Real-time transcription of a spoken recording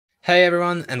Hey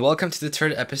everyone, and welcome to the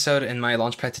third episode in my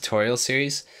Launchpad tutorial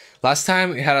series. Last time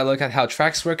we had a look at how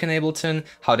tracks work in Ableton,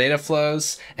 how data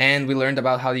flows, and we learned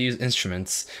about how to use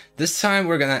instruments. This time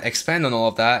we're gonna expand on all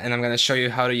of that, and I'm gonna show you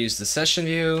how to use the session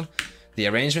view, the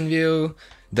arrangement view,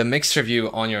 the mixer view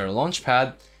on your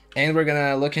Launchpad, and we're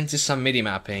gonna look into some MIDI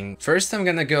mapping. First, I'm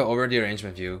gonna go over the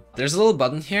arrangement view. There's a little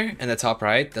button here in the top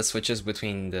right that switches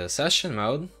between the session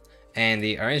mode and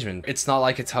the arrangement. It's not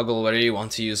like a toggle whether you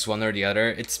want to use one or the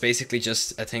other. It's basically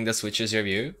just a thing that switches your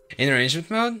view. In arrangement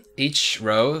mode, each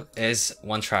row is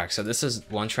one track. So this is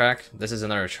one track, this is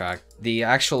another track. The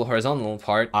actual horizontal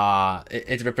part,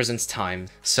 it represents time.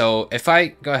 So if I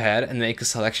go ahead and make a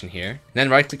selection here, then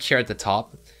right click here at the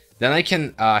top, then I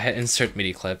can hit insert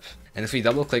MIDI clip. And if we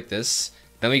double click this,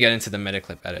 then we get into the MIDI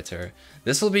clip editor.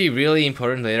 This will be really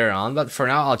important later on, but for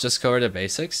now I'll just cover the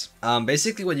basics.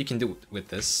 Basically what you can do with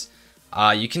this,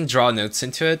 you can draw notes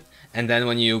into it, and then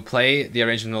when you play the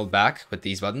arrangement mode back with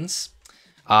these buttons,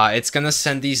 it's gonna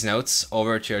send these notes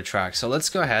over to your track. So let's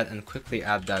go ahead and quickly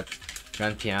add that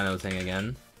grand piano thing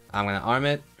again. I'm gonna arm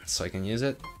it so I can use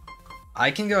it.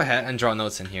 I can go ahead and draw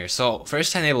notes in here. So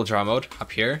first, to enable draw mode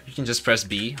up here, you can just press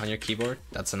B on your keyboard.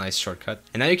 That's a nice shortcut.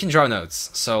 And now you can draw notes.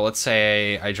 So let's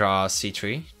say I draw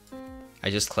C3. I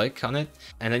just click on it,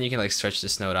 and then you can like stretch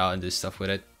this note out and do stuff with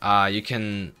it. You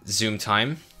can zoom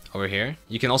time over here.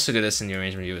 You can also do this in the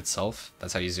arrangement view itself.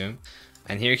 That's how you zoom.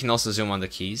 And here you can also zoom on the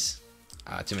keys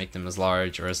to make them as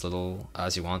large or as little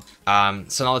as you want.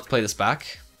 So now let's play this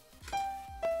back.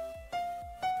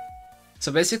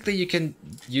 So basically you can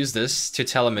use this to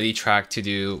tell a MIDI track to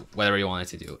do whatever you want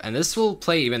it to do. And this will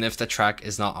play even if the track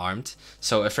is not armed.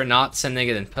 So if you're not sending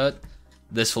it input,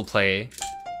 this will play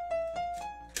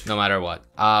no matter what.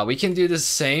 We can do the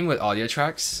same with audio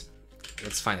tracks.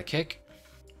 Let's find a kick.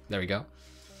 There we go.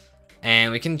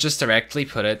 And we can just directly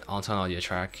put it onto an audio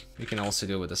track. We can also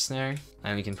do it with a snare,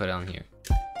 and we can put it on here.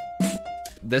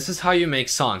 This is how you make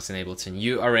songs in Ableton.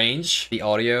 You arrange the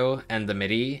audio and the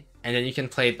MIDI, and then you can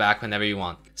play it back whenever you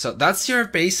want. So that's your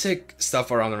basic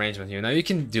stuff around arrangement here. Now you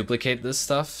can duplicate this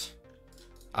stuff.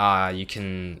 You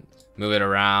can move it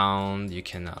around. You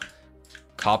can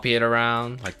copy it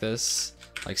around like this.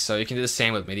 Like so. You can do the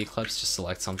same with MIDI clips. Just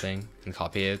select something and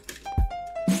copy it.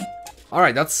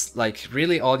 Alright, that's like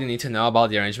really all you need to know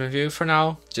about the arrangement view for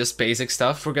now. Just basic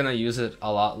stuff. We're gonna use it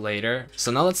a lot later.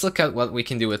 So now let's look at what we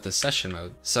can do with the session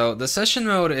mode. So the session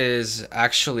mode is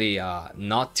actually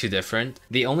not too different.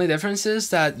 The only difference is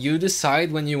that you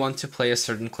decide when you want to play a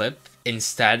certain clip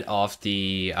instead of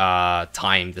the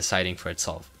time deciding for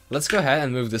itself. Let's go ahead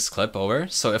and move this clip over.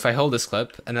 So if I hold this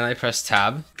clip and then I press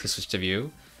tab to switch to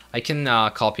view, I can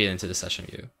copy it into the session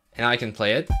view. And I can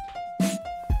play it.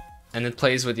 And it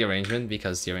plays with the arrangement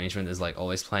because the arrangement is like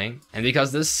always playing. And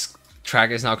because this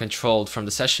track is now controlled from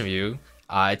the session view,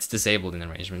 it's disabled in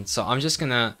arrangement. So I'm just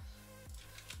gonna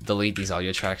delete these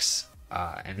audio tracks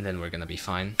and then we're gonna be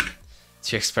fine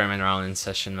to experiment around in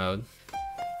session mode.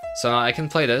 So now I can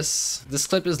play this. This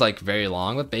clip is like very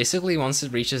long, but basically once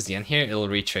it reaches the end here, it'll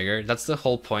re-trigger. That's the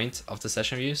whole point of the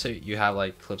session view, so you have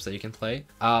like clips that you can play.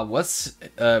 What's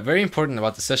very important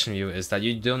about the session view is that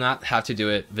you do not have to do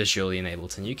it visually in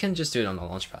Ableton. You can just do it on the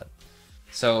Launchpad.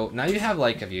 So now you have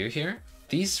like a view here.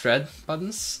 These red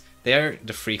buttons, they're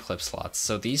the free clip slots.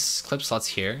 So these clip slots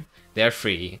here, they're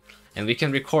free. And we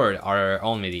can record our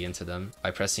own MIDI into them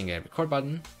by pressing a record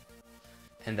button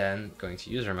and then going to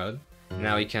user mode.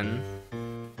 Now we can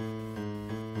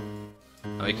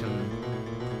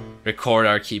record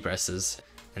our key presses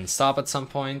and stop at some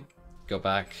point, go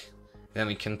back, then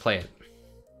we can play it.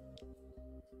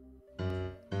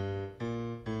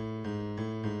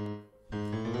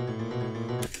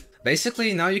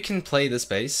 Basically, now you can play this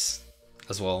bass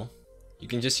as well. You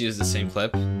can just use the same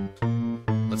clip.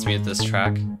 Let's mute this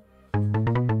track.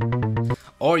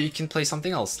 Or you can play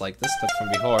something else, like this clip from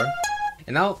before.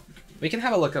 And now we can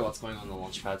have a look at what's going on the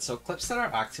Launchpad. So clips that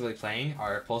are actively playing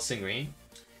are pulsing green,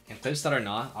 and clips that are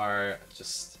not are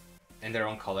just in their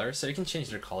own color. So you can change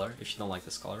their color if you don't like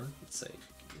this color. Let's say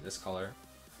this color,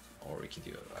 or we can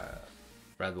do a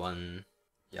red one,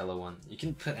 yellow one. You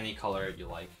can put any color you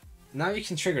like. Now you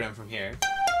can trigger them from here.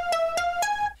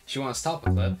 If you want to stop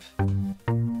a clip,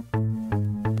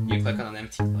 you click on an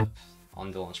empty clip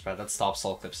on the Launchpad. That stops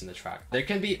all clips in the track. There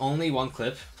can be only one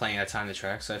clip playing at a time in the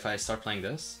track. So if I start playing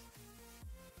this,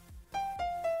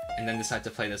 and then decide to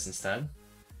play this instead,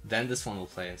 then this one will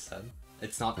play instead.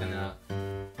 It's not gonna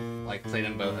like play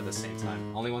them both at the same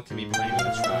time. Only one can be playing on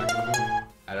the track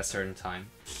at a certain time.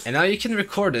 And now you can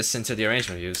record this into the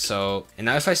arrangement view. So, and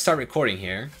now if I start recording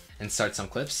here and start some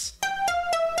clips,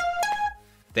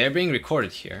 they're being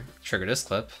recorded here. Trigger this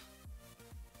clip.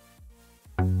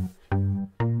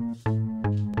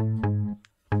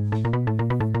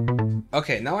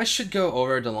 Okay, now I should go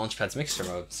over the Launchpad's mixer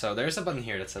mode. So there's a button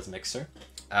here that says mixer.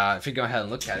 If we go ahead and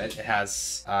look at it, it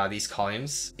has these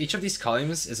columns. Each of these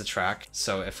columns is a track.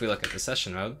 So if we look at the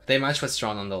session mode, they match what's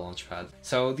drawn on the Launchpad.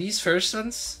 So these first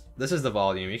ones, this is the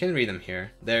volume. You can read them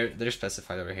here. They're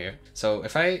specified over here. So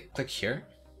if I click here,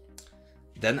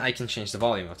 then I can change the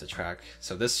volume of the track.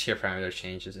 So this here parameter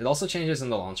changes. It also changes in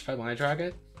the Launchpad when I drag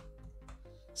it.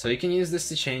 So you can use this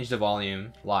to change the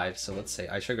volume live. So let's say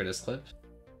I trigger this clip.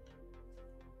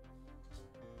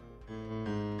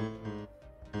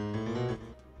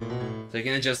 So you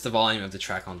can adjust the volume of the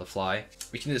track on the fly.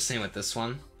 We can do the same with this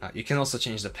one. You can also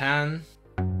change the pan.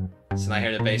 So now I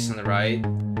hear the bass on the right,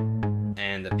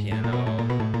 and the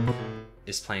piano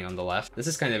is playing on the left. This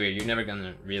is kind of weird. You're never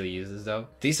gonna really use this though.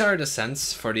 These are the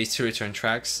sends for these two return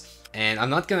tracks, and I'm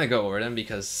not gonna go over them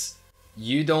because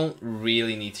you don't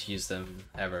really need to use them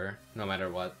ever, no matter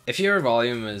what. If your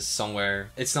volume is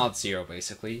somewhere, it's not 0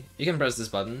 basically, you can press this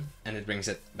button and it brings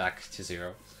it back to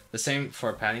 0. The same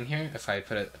for padding here. If I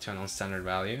put it to a non-standard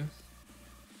value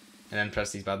and then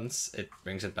press these buttons, it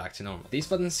brings it back to normal. These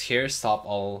buttons here stop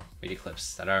all MIDI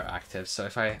clips that are active. So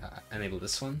if I enable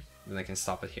this one, then I can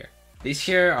stop it here. These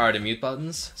here are the mute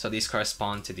buttons. So these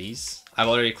correspond to these. I've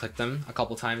already clicked them a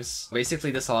couple times.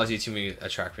 Basically, this allows you to mute a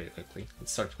track really quickly.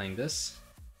 Let's start playing this.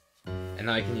 And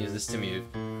now I can use this to mute.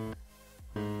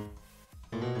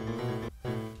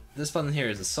 This button here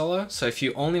is a solo. So if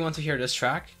you only want to hear this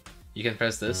track, you can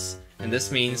press this, and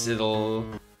this means it'll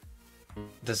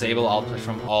disable output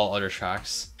from all other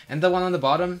tracks. And the one on the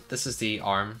bottom, this is the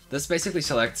arm. This basically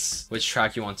selects which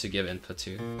track you want to give input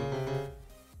to.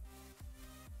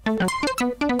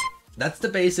 That's the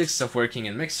basics of working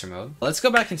in mixer mode. Let's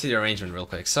go back into the arrangement real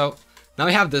quick. So now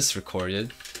we have this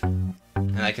recorded,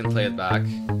 and I can play it back.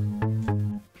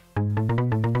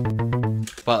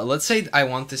 But let's say I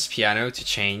want this piano to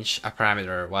change a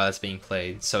parameter while it's being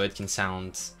played, so it can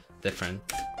sound different.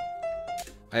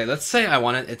 Alright, let's say I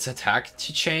wanted its attack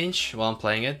to change while I'm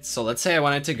playing it. So let's say I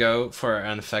wanted to go for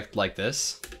an effect like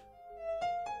this.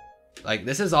 Like,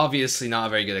 this is obviously not a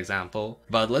very good example,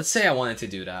 but let's say I wanted to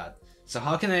do that. So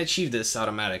how can I achieve this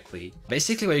automatically?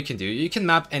 Basically what you can do, you can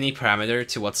map any parameter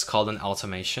to what's called an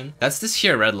automation. That's this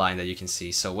here red line that you can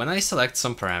see. So when I select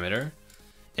some parameter,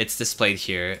 it's displayed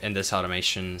here in this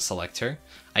automation selector.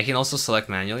 I can also select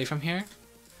manually from here.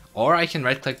 Or I can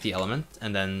right click the element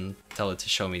and then tell it to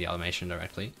show me the automation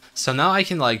directly. So now I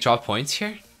can like draw points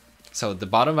here. So the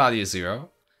bottom value is 0.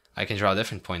 I can draw a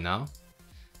different point now.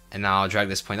 And now I'll drag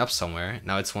this point up somewhere.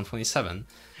 Now it's 127.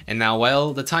 And now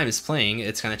while the time is playing,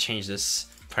 it's gonna change this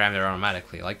parameter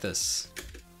automatically like this.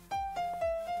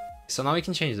 So now we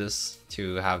can change this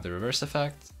to have the reverse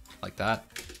effect like that.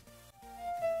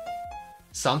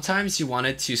 Sometimes you want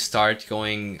it to start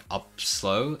going up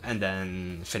slow and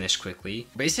then finish quickly.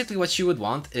 Basically what you would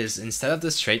want is instead of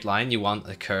the straight line, you want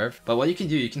a curve. But what you can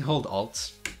do, you can hold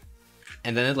Alt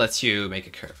and then it lets you make a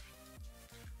curve.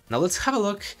 Now let's have a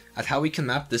look at how we can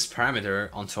map this parameter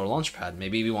onto our Launchpad.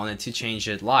 Maybe we wanted to change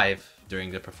it live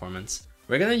during the performance.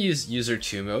 We're gonna use user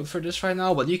 2 mode for this right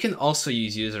now, but you can also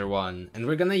use user 1, and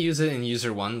we're gonna use it in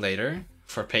user 1 later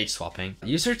for page swapping.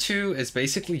 User 2 is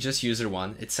basically just user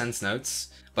 1. It sends notes,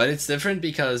 but it's different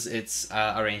because it's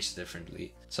arranged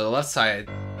differently. So the left side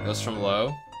goes from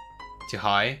low to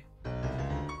high,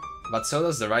 but so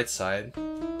does the right side,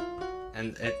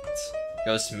 and it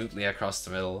goes smoothly across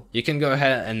the middle. You can go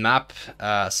ahead and map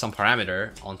some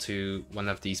parameter onto one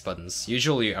of these buttons,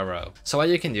 usually a row. So what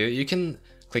you can do, you can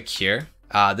click here.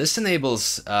 This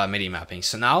enables MIDI mapping.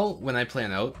 So now when I play a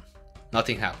note,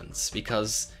 nothing happens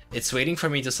because it's waiting for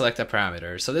me to select a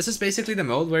parameter. So this is basically the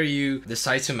mode where you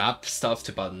decide to map stuff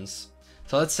to buttons.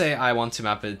 So let's say I want to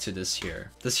map it to this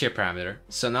here parameter.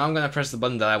 So now I'm gonna press the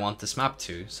button that I want this map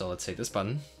to. So let's say this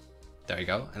button. There you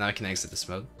go, and now I can exit this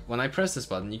mode. When I press this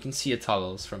button, you can see it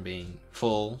toggles from being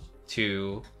full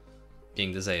to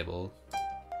being disabled.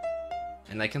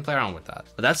 And I can play around with that.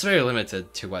 But that's very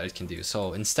limited to what it can do.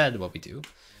 So instead, what we do,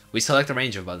 we select a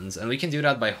range of buttons, and we can do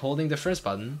that by holding the first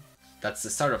button, that's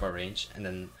the start of our range, and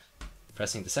then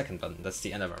pressing the second button, that's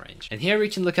the end of our range. And here we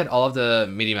can look at all of the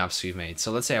MIDI maps we've made.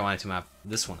 So let's say I wanted to map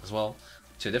this one as well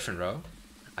to a different row.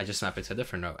 I just map it to a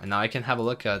different row, and now I can have a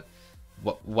look at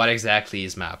what exactly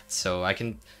is mapped. So I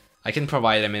can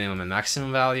provide a minimum and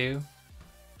maximum value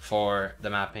for the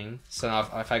mapping. So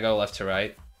now if I go left to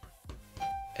right,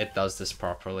 it does this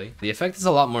properly. The effect is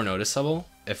a lot more noticeable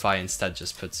if I instead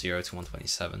just put 0 to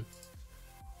 127.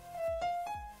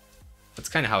 That's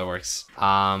kind of how it works.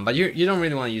 But you don't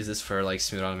really want to use this for like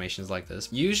smooth automations like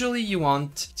this. Usually you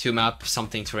want to map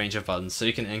something to a range of buttons so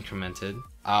you can increment it.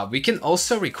 We can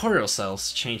also record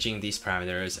ourselves changing these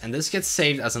parameters, and this gets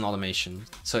saved as an automation.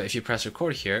 So if you press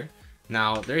record here,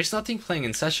 now there is nothing playing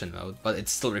in session mode, but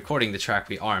it's still recording the track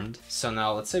we armed. So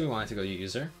now let's say we wanted to go to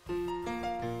user.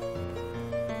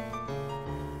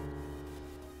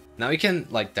 Now we can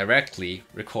like directly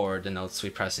record the notes we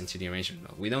press into the arrangement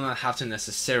mode. We do not have to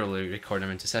necessarily record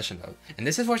them into session mode. And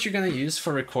this is what you're going to use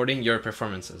for recording your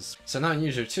performances. So now in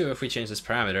user 2, if we change this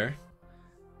parameter,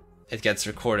 it gets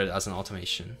recorded as an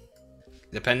automation.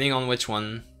 Depending on which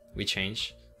one we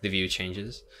change, the view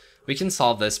changes. We can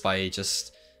solve this by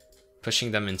just pushing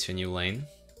them into a new lane.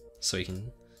 So we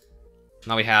can,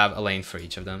 now we have a lane for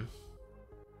each of them.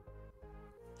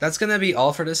 That's gonna be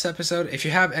all for this episode. If you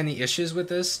have any issues with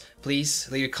this, please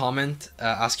leave a comment,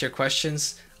 ask your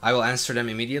questions. I will answer them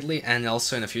immediately and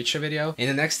also in a future video. In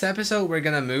the next episode, we're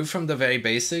gonna move from the very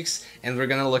basics and we're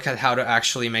gonna look at how to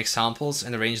actually make samples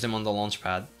and arrange them on the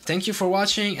Launchpad. Thank you for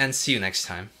watching and see you next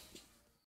time.